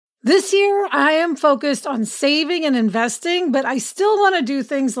This year, I am focused on saving and investing, but I still want to do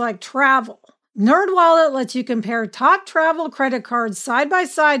things like travel. NerdWallet lets you compare top travel credit cards side by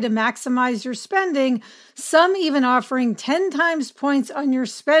side to maximize your spending, some even offering 10 times points on your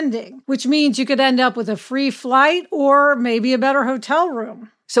spending, which means you could end up with a free flight or maybe a better hotel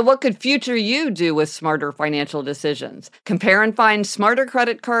room. So what could future you do with smarter financial decisions? Compare and find smarter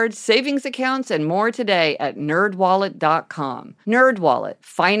credit cards, savings accounts, and more today at nerdwallet.com. NerdWallet,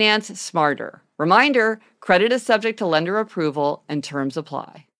 finance smarter. Reminder, credit is subject to lender approval and terms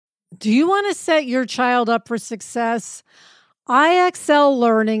apply. Do you want to set your child up for success? IXL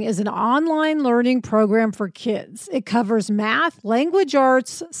Learning is an online learning program for kids. It covers math, language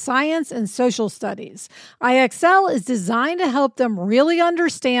arts, science, and social studies. IXL is designed to help them really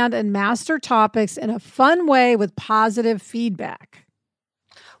understand and master topics in a fun way with positive feedback.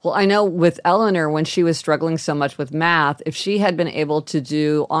 Well, I know with Eleanor, when she was struggling so much with math, if she had been able to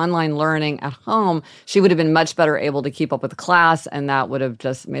do online learning at home, she would have been much better able to keep up with the class, and that would have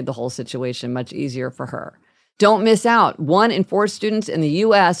just made the whole situation much easier for her. Don't miss out. 1 in 4 students in the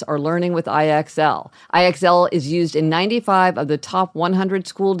U.S. are learning with IXL. IXL is used in 95 of the top 100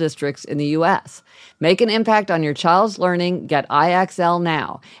 school districts in the U.S. Make an impact on your child's learning. Get IXL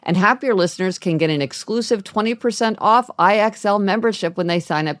now. And Happier listeners can get an exclusive 20% off IXL membership when they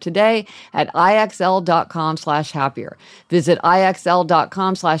sign up today at IXL.com/happier. Visit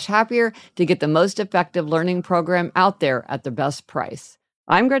IXL.com/happier to get the most effective learning program out there at the best price.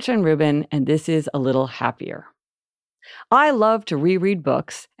 I'm Gretchen Rubin, and this is A Little Happier. I love to reread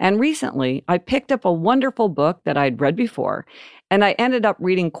books, and recently I picked up a wonderful book that I'd read before, and I ended up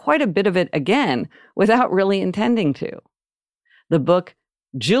reading quite a bit of it again without really intending to. The book,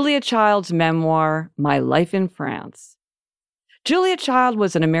 Julia Child's memoir, My Life in France. Julia Child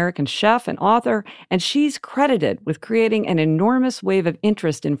was an American chef and author, and she's credited with creating an enormous wave of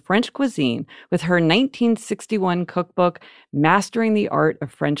interest in French cuisine with her 1961 cookbook, Mastering the Art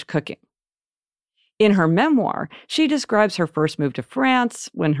of French Cooking. In her memoir, she describes her first move to France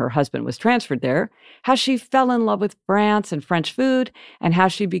when her husband was transferred there, how she fell in love with France and French food, and how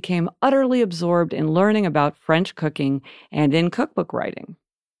she became utterly absorbed in learning about French cooking and in cookbook writing.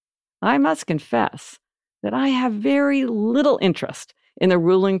 I must confess that I have very little interest in the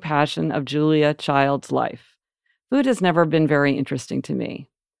ruling passion of Julia Child's life. Food has never been very interesting to me.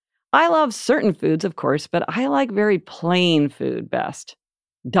 I love certain foods, of course, but I like very plain food best.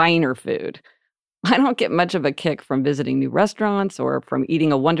 Diner food. I don't get much of a kick from visiting new restaurants or from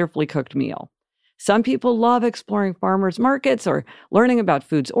eating a wonderfully cooked meal. Some people love exploring farmers markets or learning about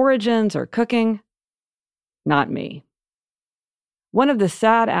food's origins or cooking. Not me. One of the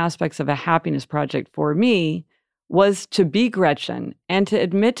sad aspects of a happiness project for me was to be Gretchen and to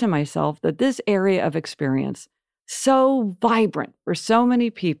admit to myself that this area of experience, so vibrant for so many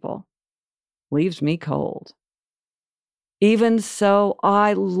people, leaves me cold. Even so,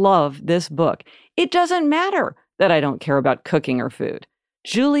 I love this book. It doesn't matter that I don't care about cooking or food.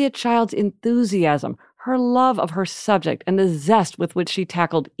 Julia Child's enthusiasm, her love of her subject, and the zest with which she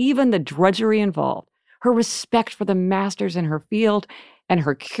tackled even the drudgery involved, her respect for the masters in her field, and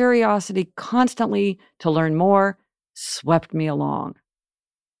her curiosity constantly to learn more swept me along.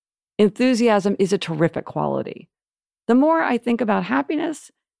 Enthusiasm is a terrific quality. The more I think about happiness,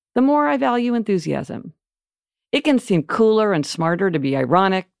 the more I value enthusiasm. It can seem cooler and smarter to be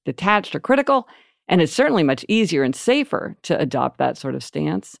ironic, detached, or critical, and it's certainly much easier and safer to adopt that sort of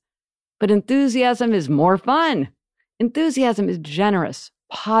stance. But enthusiasm is more fun. Enthusiasm is generous,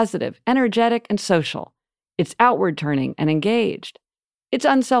 positive, energetic, and social. It's outward-turning and engaged. It's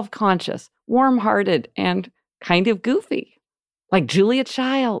unself-conscious, warm-hearted, and kind of goofy, like Julia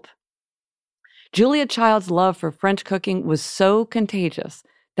Child. Julia Child's love for French cooking was so contagious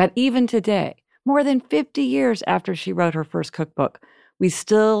that even today, more than 50 years after she wrote her first cookbook, we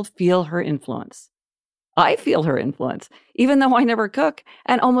still feel her influence. I feel her influence, even though I never cook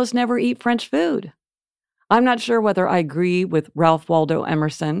and almost never eat French food. I'm not sure whether I agree with Ralph Waldo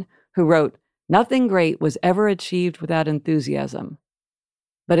Emerson, who wrote, "Nothing great was ever achieved without enthusiasm."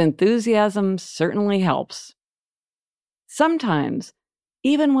 But enthusiasm certainly helps. Sometimes,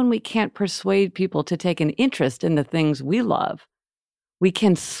 even when we can't persuade people to take an interest in the things we love, we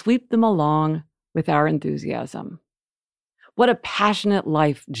can sweep them along with our enthusiasm. What a passionate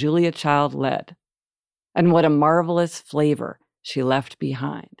life Julia Child led, and what a marvelous flavor she left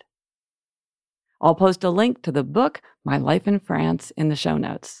behind. I'll post a link to the book, My Life in France, in the show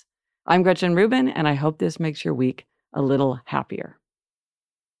notes. I'm Gretchen Rubin, and I hope this makes your week a little happier.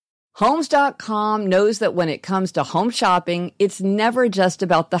 Homes.com knows that when it comes to home shopping, it's never just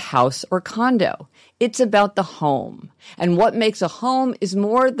about the house or condo. It's about the home. And what makes a home is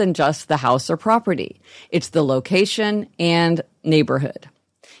more than just the house or property. It's the location and neighborhood.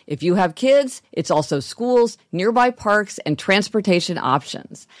 If you have kids, it's also schools, nearby parks, and transportation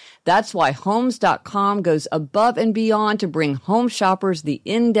options. That's why Homes.com goes above and beyond to bring home shoppers the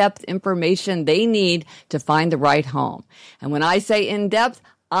in-depth information they need to find the right home. And when I say in-depth,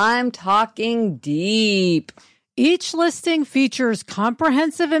 I'm talking deep. Each listing features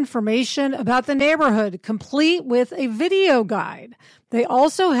comprehensive information about the neighborhood, complete with a video guide. They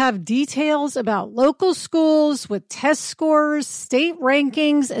also have details about local schools with test scores, state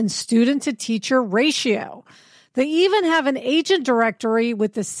rankings, and student-to-teacher ratio. They even have an agent directory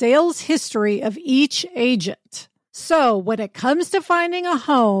with the sales history of each agent. So when it comes to finding a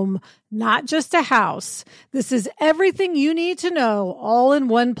home, not just a house, this is everything you need to know all in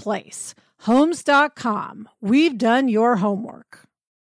one place. Homes.com. We've done your homework.